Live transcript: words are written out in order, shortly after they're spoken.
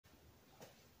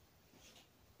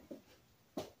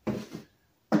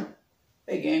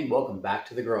Hey gang, welcome back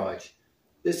to the garage.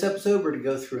 This episode we're going to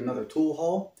go through another tool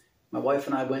haul. My wife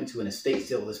and I went to an estate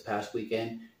sale this past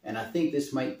weekend, and I think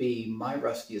this might be my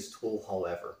rustiest tool haul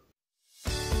ever.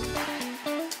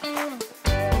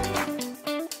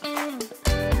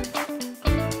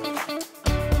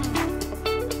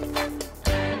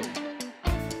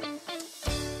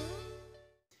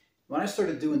 When I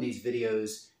started doing these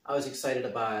videos, I was excited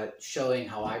about showing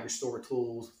how I restore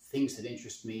tools, things that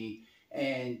interest me,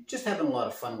 and just having a lot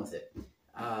of fun with it.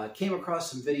 Came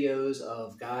across some videos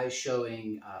of guys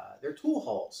showing their tool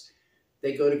hauls.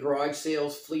 They go to garage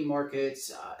sales, flea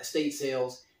markets, estate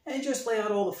sales, and just lay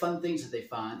out all the fun things that they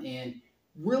find. And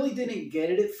really didn't get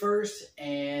it at first,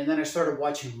 and then I started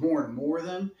watching more and more of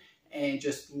them, and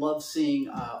just love seeing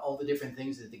all the different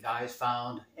things that the guys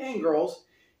found, and girls,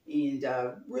 and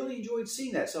really enjoyed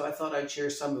seeing that. So I thought I'd share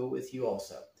some of it with you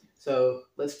also. So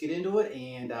let's get into it,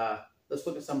 and let's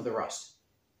look at some of the rust.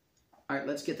 All right,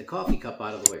 let's get the coffee cup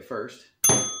out of the way first.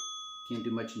 Can't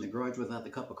do much in the garage without the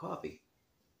cup of coffee.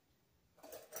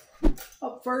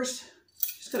 Up first,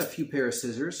 just got a few pair of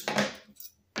scissors.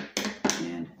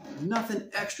 And nothing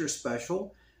extra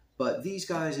special, but these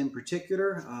guys in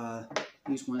particular,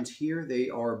 these ones here, they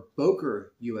are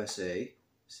Boker USA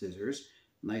scissors.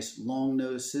 Nice long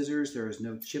nose scissors. There is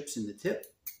no chips in the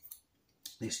tip.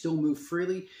 They still move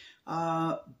freely,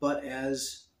 but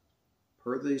as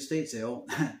per the estate sale,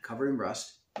 covered in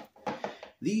rust.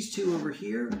 These two over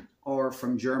here are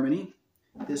from Germany.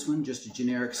 This one, just a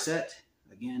generic set.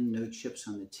 Again, no chips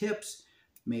on the tips,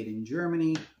 made in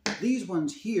Germany. These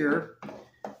ones here,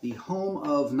 the home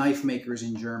of knife makers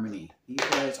in Germany. These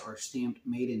guys are stamped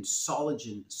made in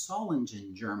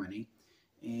Solingen, Germany,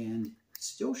 and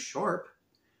still sharp.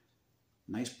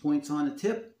 Nice points on the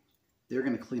tip. They're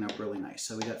going to clean up really nice.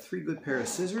 So we got three good pair of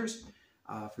scissors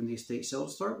from the estate sale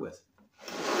to start with.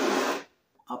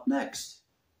 Up next,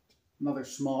 another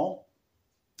small,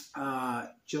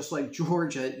 just like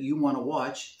George at You Want to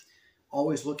Watch,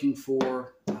 always looking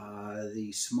for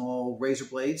the small razor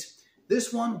blades.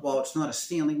 This one, while it's not a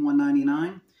Stanley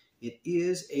 199, it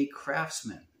is a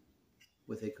Craftsman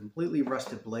with a completely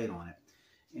rusted blade on it.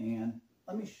 And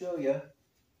let me show you,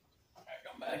 all right,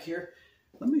 come back here.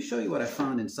 Let me show you what I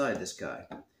found inside this guy.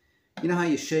 You know how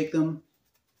you shake them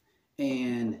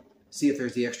and see if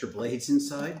there's the extra blades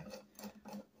inside?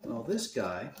 Well, this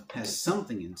guy has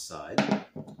something inside.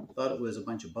 Thought it was a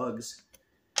bunch of bugs.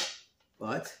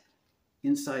 But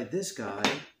inside this guy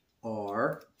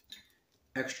are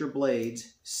extra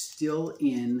blades still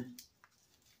in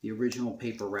the original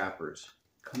paper wrappers.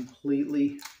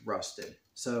 Completely rusted.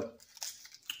 So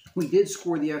we did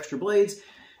score the extra blades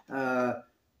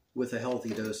with a healthy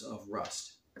dose of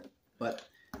rust. But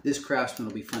this Craftsman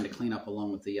will be fun to clean up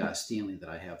along with the Stanley that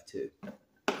I have too.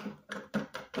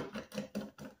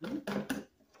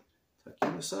 Tuck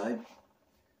you aside.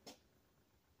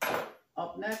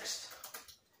 Up next,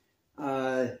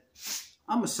 I'm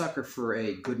a sucker for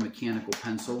a good mechanical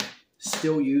pencil.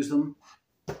 Still use them.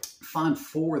 Found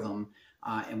four of them.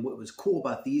 And what was cool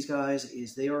about these guys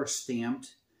is they are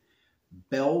stamped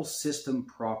Bell System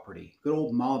property. Good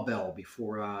old Ma Bell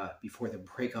before the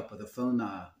breakup of the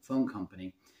phone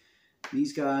company.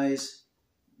 These guys,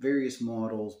 various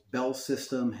models. Bell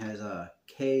System has a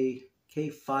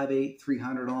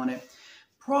K58300 on it.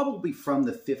 Probably from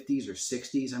the 50s or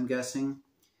 60s, I'm guessing.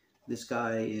 This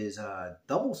guy is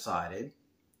double-sided.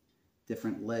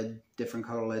 Different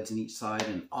color leads in each side,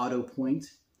 and auto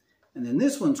point. And then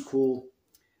this one's cool.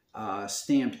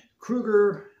 Stamped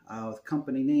Kruger with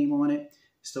company name on it.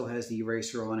 Still has the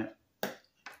eraser on it.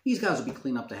 These guys will be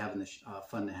clean up to having this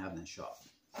fun to have in the shop.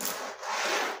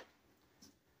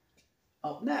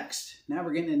 Up next, now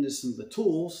we're getting into some of the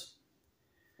tools.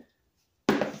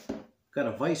 Got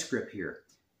a vice grip here.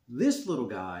 This little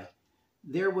guy,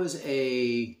 there was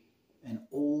an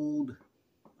old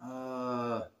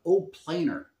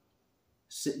planer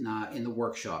sitting in the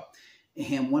workshop,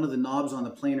 and one of the knobs on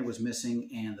the planer was missing,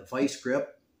 and the vice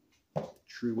grip,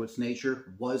 true to its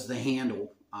nature, was the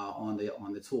handle on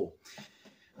the tool.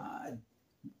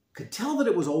 Could tell that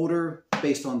it was older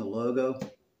based on the logo,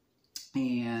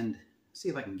 and see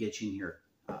if I can get you in here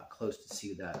close to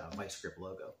see that vice grip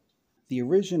logo. The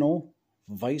original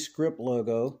vice grip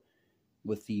logo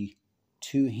with the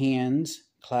two hands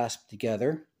clasped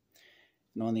together,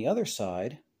 and on the other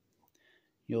side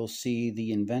you'll see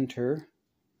the inventor,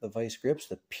 the vice grips,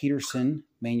 the Peterson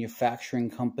Manufacturing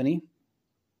Company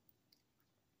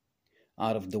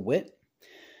out of DeWitt.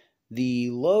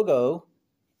 The logo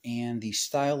and the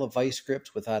style of vice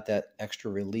grips without that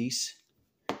extra release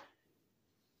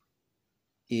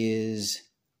is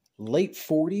late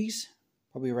 40s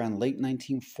probably around late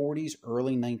 1940s,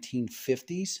 early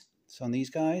 1950s. So on these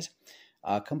guys,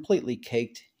 completely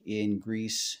caked in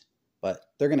grease, but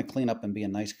they're going to clean up and be a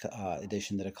nice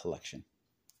addition to the collection.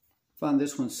 Found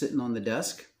this one sitting on the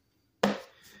desk.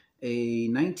 A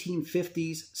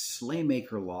 1950s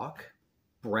Slaymaker lock,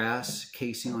 brass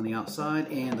casing on the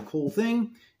outside, and the cool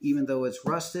thing, even though it's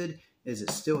rusted, is it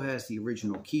still has the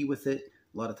original key with it.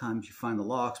 A lot of times you find the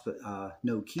locks, but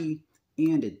no key,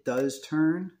 and it does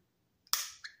turn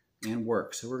and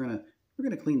work. So we're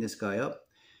gonna clean this guy up,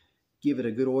 give it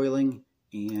a good oiling,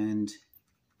 and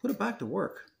put it back to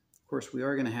work. Of course, we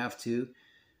are gonna have to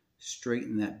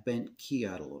straighten that bent key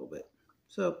out a little bit.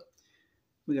 So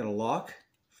we got a lock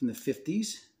from the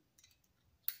 50s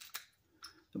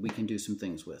that we can do some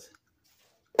things with.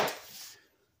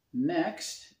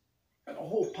 Next, got a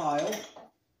whole pile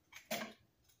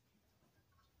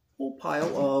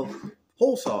of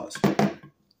hole saws.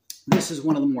 This is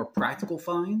one of the more practical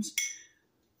finds.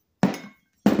 Can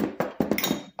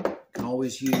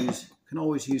always use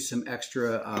some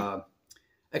extra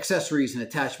accessories and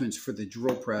attachments for the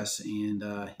drill press and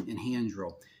hand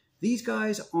drill. These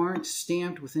guys aren't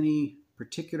stamped with any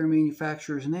particular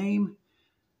manufacturer's name,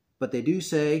 but they do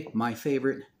say, my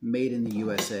favorite, made in the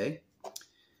USA.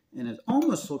 And it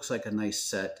almost looks like a nice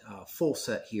set, full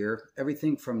set here.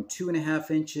 Everything from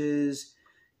 2.5 inches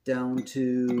down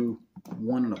to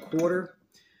 1 1/4.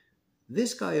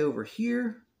 This guy over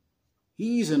here,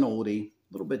 he's an oldie,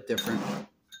 a little bit different.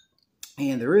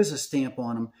 And there is a stamp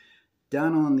on him.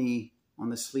 Down on the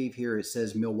sleeve here, it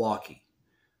says Milwaukee.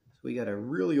 So we got a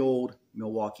really old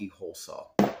Milwaukee hole saw.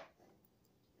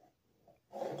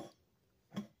 All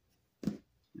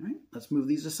right, let's move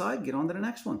these aside, get on to the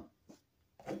next one.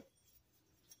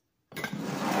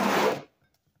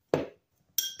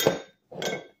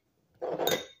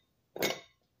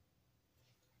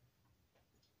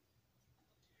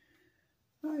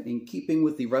 All right, in keeping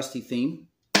with the rusty theme,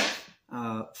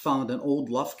 found an old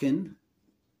Lufkin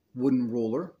wooden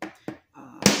ruler.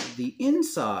 The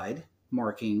inside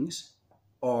markings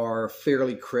are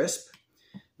fairly crisp.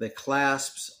 The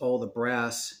clasps, all the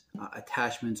brass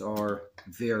attachments are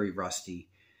very rusty.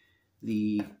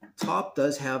 The top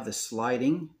does have the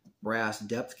sliding brass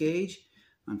depth gauge.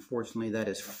 Unfortunately, that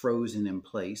is frozen in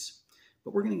place.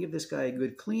 But we're going to give this guy a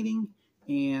good cleaning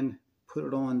and put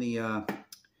it on the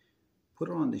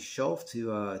shelf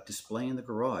to display in the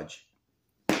garage.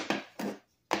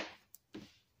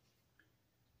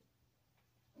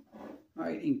 All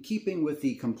right, in keeping with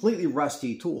the completely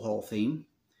rusty tool haul theme,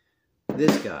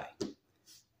 this guy,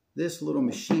 this little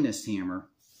machinist hammer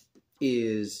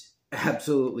is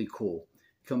absolutely cool.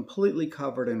 Completely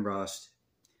covered in rust.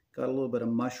 Got a little bit of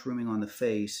mushrooming on the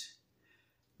face.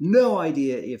 No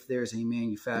idea if there's a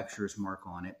manufacturer's mark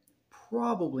on it.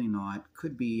 Probably not.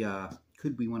 Could be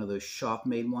one of those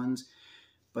shop-made ones.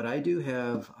 But I do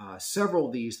have several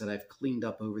of these that I've cleaned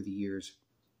up over the years.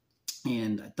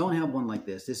 And I don't have one like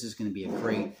this. This is going to be a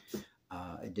great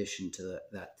addition to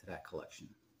that collection.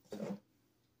 So,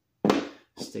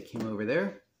 stick him over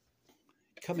there.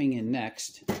 Coming in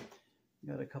next,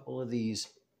 got a couple of these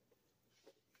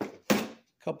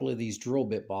drill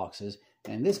bit boxes,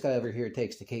 and this guy over here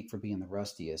takes the cake for being the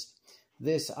rustiest.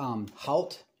 This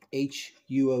Haut,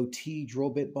 H-U-O-T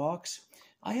drill bit box.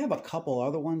 I have a couple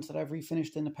other ones that I've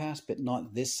refinished in the past, but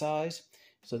not this size.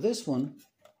 So this one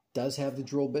does have the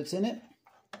drill bits in it.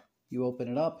 You open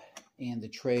it up, and the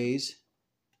trays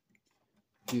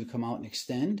do come out and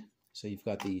extend. So you've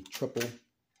got the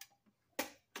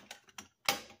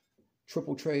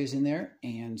triple trays in there,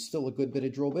 and still a good bit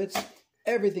of drill bits.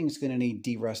 Everything's going to need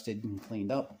de-rusted and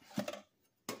cleaned up.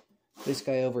 This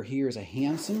guy over here is a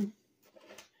Hanson,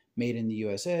 made in the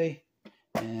USA,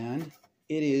 and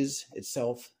it is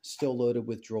itself still loaded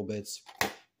with drill bits.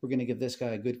 We're going to give this guy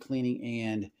a good cleaning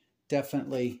and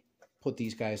definitely put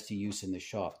these guys to use in the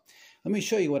shop. Let me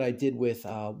show you what I did with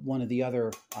one of the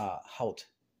other Haut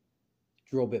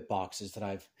drill bit boxes that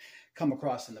I've come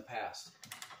across in the past.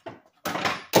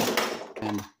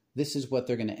 And this is what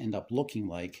they're going to end up looking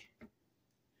like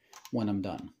when I'm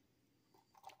done.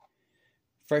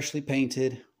 Freshly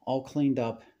painted, all cleaned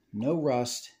up, no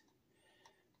rust.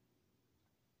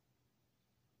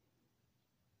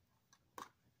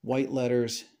 White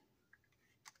letters,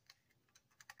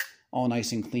 all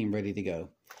nice and clean, ready to go.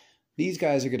 These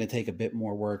guys are going to take a bit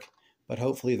more work, but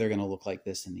hopefully they're going to look like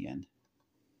this in the end.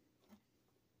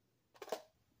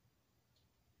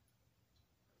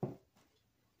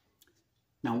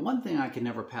 Now, one thing I can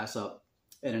never pass up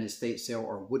at an estate sale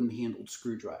are wooden-handled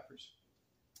screwdrivers.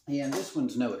 And this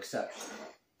one's no exception.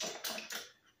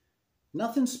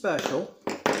 Nothing special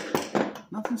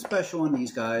on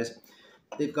these guys.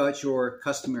 They've got your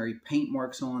customary paint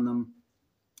marks on them.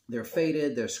 They're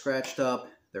faded, they're scratched up,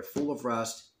 they're full of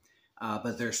rust,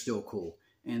 but they're still cool.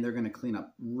 And they're going to clean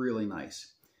up really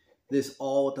nice. This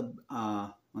all at the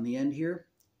on the end here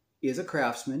is a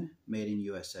Craftsman, made in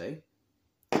USA.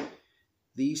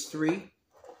 These three,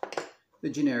 the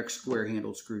generic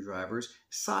square-handled screwdrivers,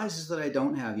 sizes that I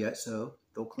don't have yet, so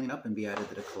they'll clean up and be added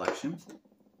to the collection.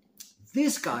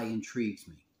 This guy intrigues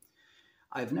me.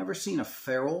 I've never seen a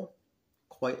ferrule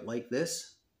quite like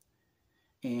this,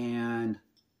 and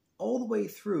all the way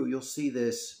through you'll see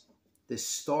this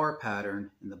star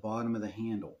pattern in the bottom of the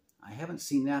handle. I haven't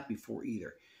seen that before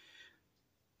either.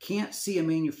 Can't see a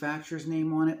manufacturer's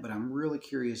name on it, but I'm really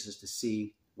curious as to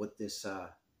see what this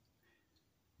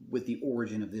what the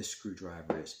origin of this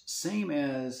screwdriver is. Same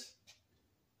as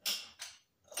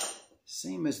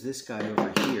this guy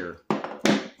over here.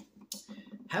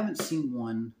 Haven't seen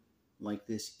one like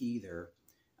this either.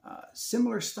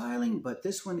 Similar styling, but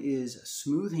this one is a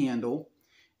smooth handle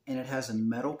and it has a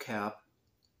metal cap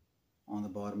on the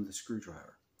bottom of the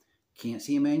screwdriver. Can't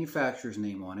see a manufacturer's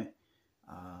name on it.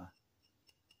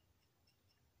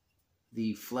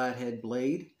 The flathead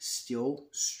blade, still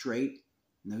straight,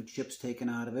 no chips taken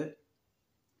out of it.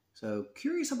 So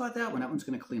curious about that one. That one's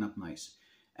going to clean up nice.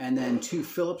 And then two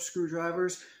Phillips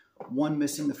screwdrivers, one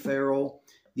missing the ferrule.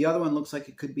 The other one looks like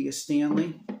it could be a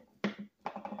Stanley,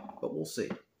 but we'll see.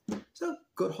 So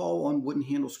good haul on wooden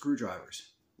handle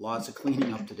screwdrivers. Lots of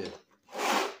cleaning up to do.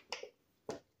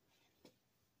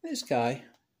 This guy,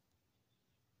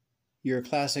 your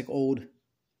classic old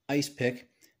ice pick.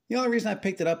 The only reason I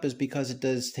picked it up is because it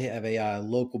does have a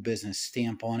local business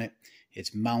stamp on it.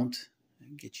 It's Mount,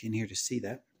 I'll get you in here to see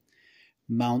that,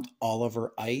 Mount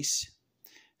Oliver Ice.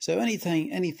 So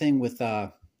anything with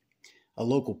a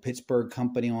local Pittsburgh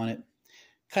company on it,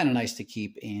 kind of nice to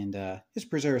keep and just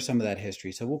preserve some of that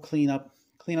history. So we'll clean up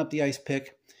the ice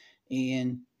pick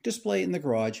and display it in the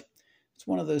garage. It's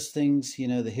one of those things, you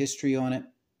know, the history on it,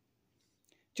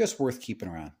 just worth keeping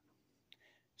around.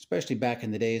 Especially back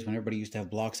in the days when everybody used to have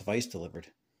blocks of ice delivered.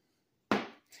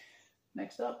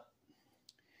 Next up,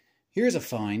 here's a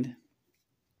find.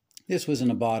 This was in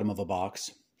the bottom of a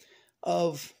box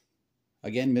of,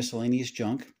 again, miscellaneous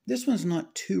junk. This one's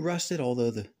not too rusted,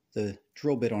 although the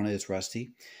drill bit on it is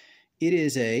rusty. It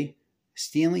is a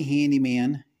Stanley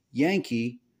Handyman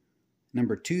Yankee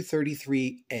number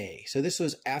 233A. So this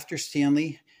was after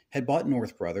Stanley had bought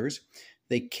North Brothers.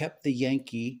 They kept the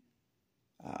Yankee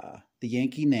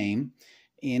name,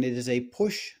 and it is a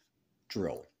push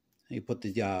drill. You put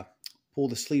the pull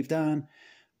the sleeve down,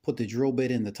 put the drill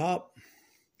bit in the top,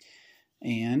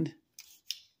 and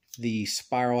the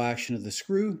spiral action of the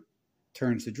screw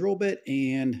turns the drill bit,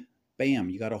 and bam,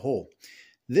 you got a hole.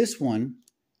 This one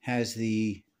has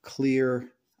the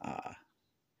clear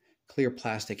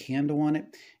plastic handle on it,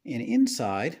 and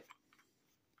inside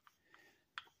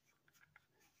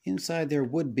there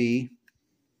would be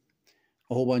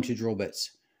a whole bunch of drill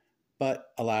bits.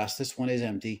 But alas, this one is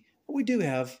empty. But we do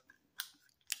have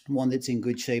one that's in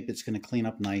good shape that's going to clean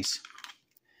up nice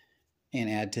and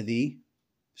add to the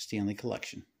Stanley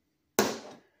collection.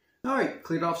 All right,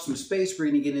 cleared off some space. We're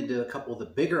going to get into a couple of the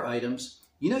bigger items.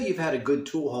 You know you've had a good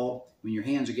tool haul when your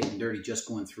hands are getting dirty just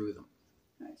going through them.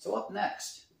 All right, so up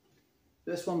next,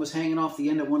 this one was hanging off the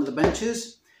end of one of the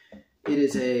benches. It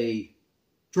is a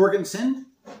Jorgensen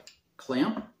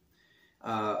clamp.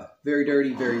 Very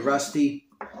dirty, very rusty.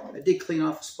 I did clean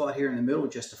off a spot here in the middle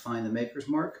just to find the maker's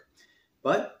mark.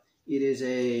 But it is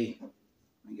I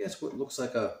guess what looks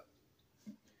like a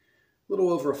little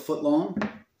over a foot long.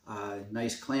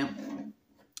 Nice clamp.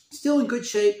 Still in good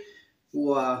shape.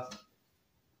 We'll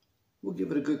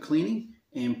give it a good cleaning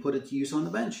and put it to use on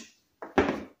the bench.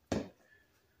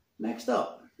 Next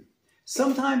up,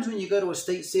 sometimes when you go to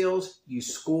estate sales, you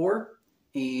score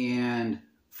and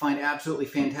find absolutely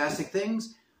fantastic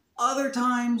things. Other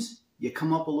times, you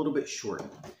come up a little bit short.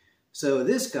 So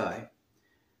this guy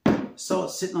saw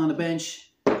it sitting on the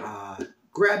bench,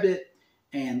 grabbed it,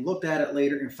 and looked at it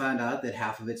later and found out that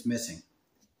half of it's missing.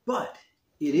 But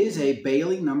it is a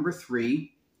Bailey number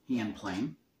 3 hand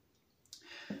plane.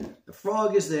 The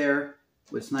frog is there.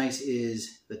 What's nice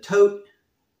is the tote,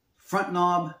 front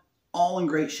knob, all in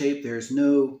great shape. There's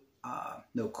no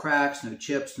cracks, no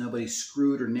chips, nobody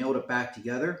screwed or nailed it back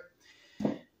together.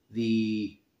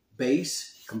 The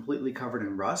base completely covered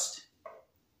in rust.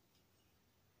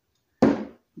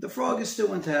 The frog is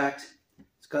still intact.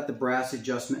 It's got the brass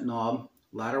adjustment knob,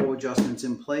 lateral adjustments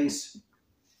in place.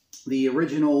 The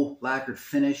original lacquered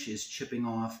finish is chipping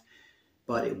off,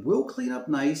 but it will clean up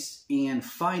nice, and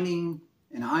finding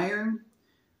an iron,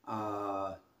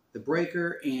 the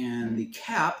breaker, and the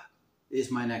cap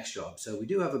is my next job. So we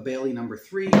do have a Bailey number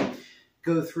 3.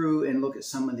 Go through and look at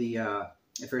some of the,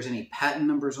 if there's any patent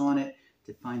numbers on it,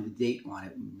 to find the date on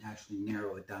it and actually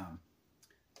narrow it down.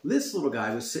 This little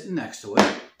guy was sitting next to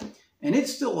it, and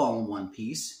it's still all in one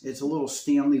piece. It's a little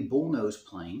Stanley bullnose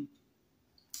plane.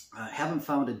 Haven't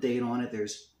found a date on it.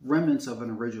 There's remnants of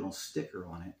an original sticker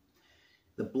on it.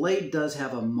 The blade does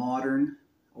have a modern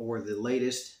or the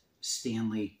latest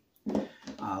Stanley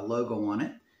logo on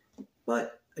it,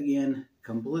 but again,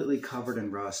 completely covered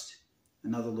in rust.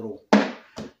 Another little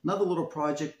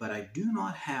project, but I do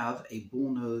not have a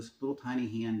bullnose, little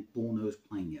tiny hand bullnose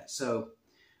plane yet. So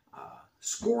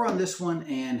score on this one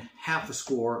and half a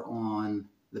score on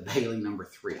the Bailey number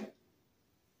 3.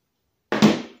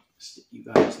 Stick you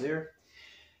guys there.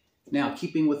 Now,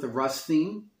 keeping with the rust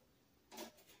theme,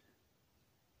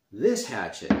 this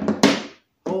hatchet,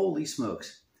 holy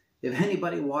smokes. If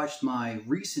anybody watched my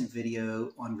recent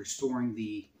video on restoring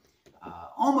the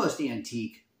almost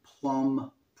antique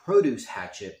plum produce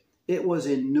hatchet, it was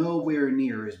in nowhere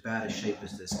near as bad a shape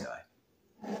as this guy.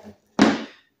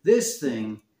 This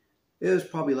thing, it was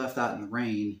probably left out in the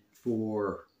rain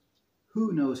for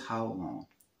who knows how long.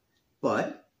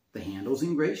 But the handle's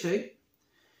in great shape,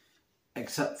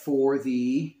 except for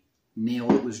the nail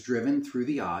that was driven through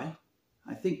the eye.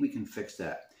 I think we can fix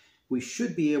that. We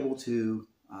should be able to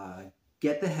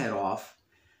get the head off,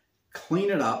 clean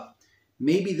it up.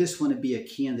 Maybe this one would be a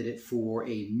candidate for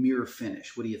a mirror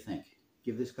finish. What do you think?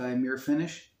 Give this guy a mirror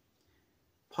finish?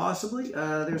 Possibly.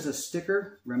 There's a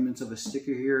sticker, remnants of a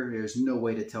sticker here. There's no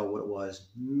way to tell what it was.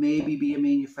 Maybe be a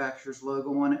manufacturer's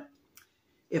logo on it.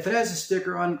 If it has a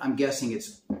sticker on, I'm guessing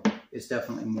it's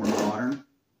definitely more modern.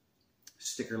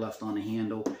 Sticker left on the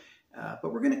handle.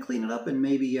 But we're going to clean it up and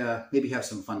maybe have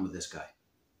some fun with this guy.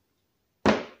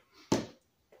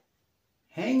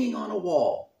 Hanging on a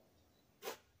wall,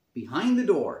 behind the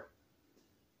door,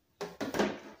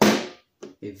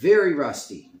 a very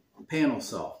rusty panel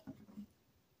saw.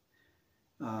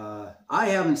 I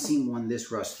haven't seen one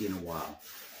this rusty in a while.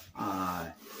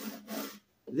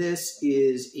 This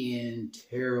is in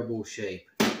terrible shape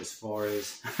as far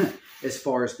as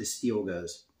the steel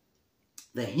goes.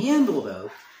 The handle, though,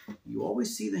 you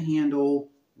always see the handle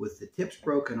with the tips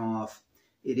broken off.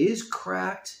 It is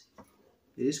cracked.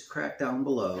 It is cracked down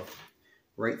below,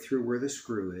 right through where the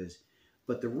screw is.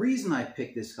 But the reason I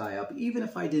picked this guy up, even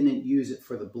if I didn't use it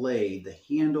for the blade, the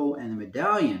handle and the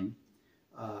medallion,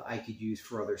 I could use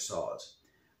for other saws.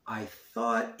 I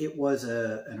thought it was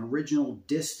an original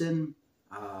Diston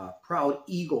Proud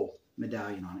Eagle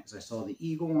medallion on it, because I saw the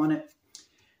eagle on it.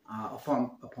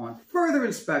 Upon further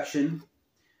inspection,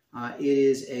 it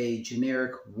is a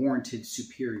generic warranted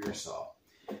Superior saw.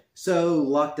 So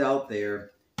lucked out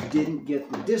there. Didn't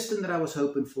get the Diston that I was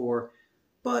hoping for,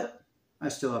 but I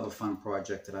still have a fun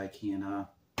project that I can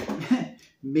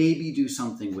maybe do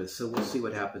something with. So we'll see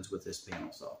what happens with this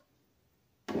panel saw.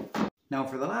 Now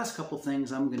for the last couple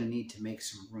things, I'm going to need to make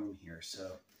some room here.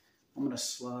 So I'm going to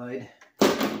slide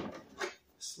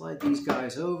these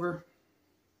guys over.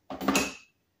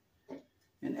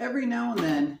 And every now and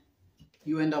then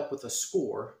you end up with a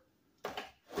score at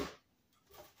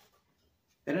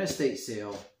an estate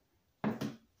sale.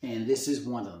 And this is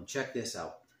one of them. Check this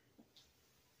out.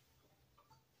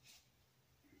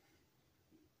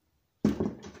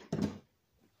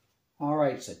 All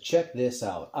right, so check this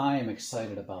out. I am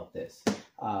excited about this.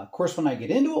 Of course, when I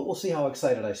get into it, we'll see how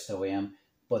excited I still am.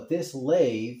 But this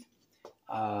lathe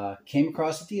came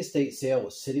across at the estate sale,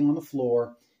 was sitting on the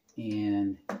floor,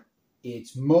 and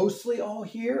it's mostly all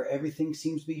here. Everything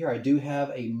seems to be here. I do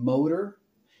have a motor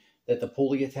that the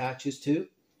pulley attaches to.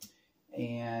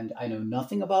 And I know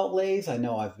nothing about lathes. I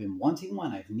know I've been wanting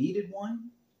one. I've needed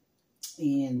one.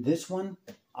 And this one,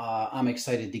 I'm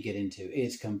excited to get into.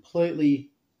 It's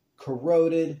completely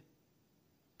corroded,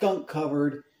 gunk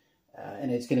covered,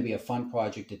 and it's going to be a fun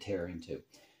project to tear into.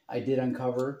 I did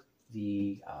uncover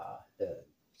the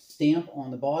stamp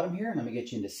on the bottom here. Let me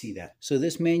get you in to see that. So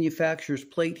this manufacturer's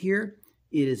plate here,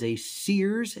 it is a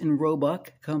Sears and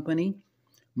Roebuck company,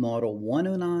 model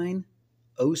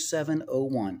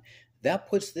 109-0701. That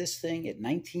puts this thing at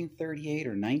 1938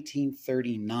 or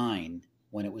 1939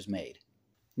 when it was made.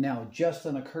 Now, just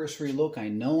on a cursory look, I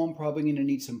know I'm probably going to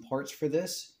need some parts for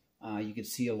this. You can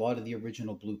see a lot of the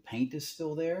original blue paint is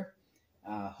still there.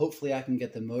 Hopefully I can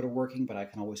get the motor working, but I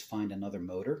can always find another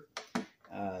motor.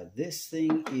 This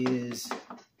thing is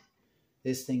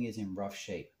in rough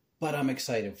shape, but I'm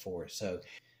excited for it. So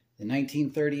the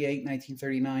 1938,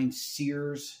 1939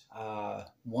 Sears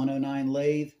 109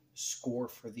 lathe, score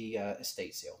for the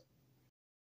estate sale.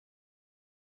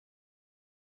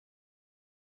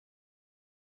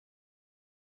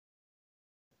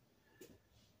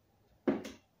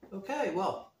 Okay,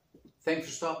 well, thanks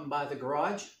for stopping by the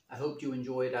garage. I hope you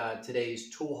enjoyed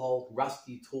today's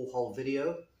Rusty tool haul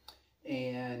video.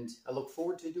 And I look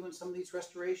forward to doing some of these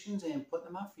restorations and putting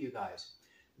them out for you guys.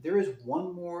 There is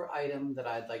one more item that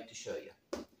I'd like to show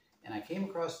you. And I came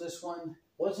across this one.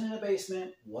 Wasn't in the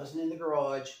basement, wasn't in the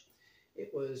garage. It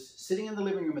was sitting in the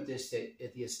living room at the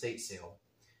estate sale.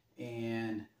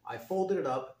 And I folded it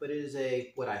up, but it is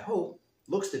what I hope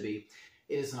looks to be,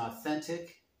 it is an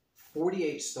authentic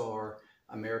 48-star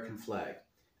American flag.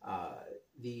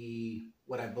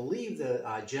 What I believe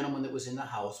the gentleman that was in the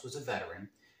house was a veteran.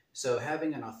 So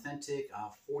having an authentic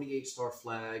 48-star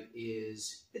flag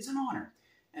it's an honor.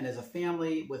 And as a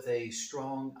family with a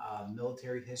strong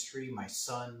military history, my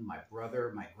son, my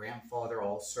brother, my grandfather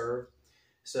all served.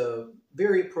 So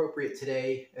very appropriate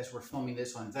today as we're filming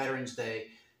this on Veterans Day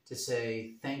to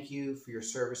say thank you for your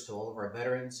service to all of our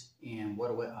veterans, and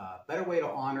what a better way to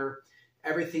honor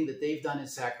everything that they've done and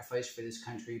sacrificed for this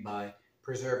country by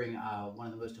preserving one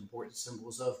of the most important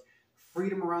symbols of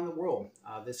freedom around the world,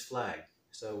 this flag.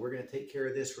 So we're going to take care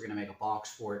of this. We're going to make a box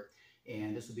for it,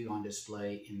 and this will be on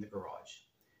display in the garage.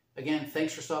 Again,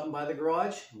 thanks for stopping by the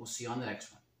garage, and we'll see you on the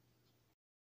next one.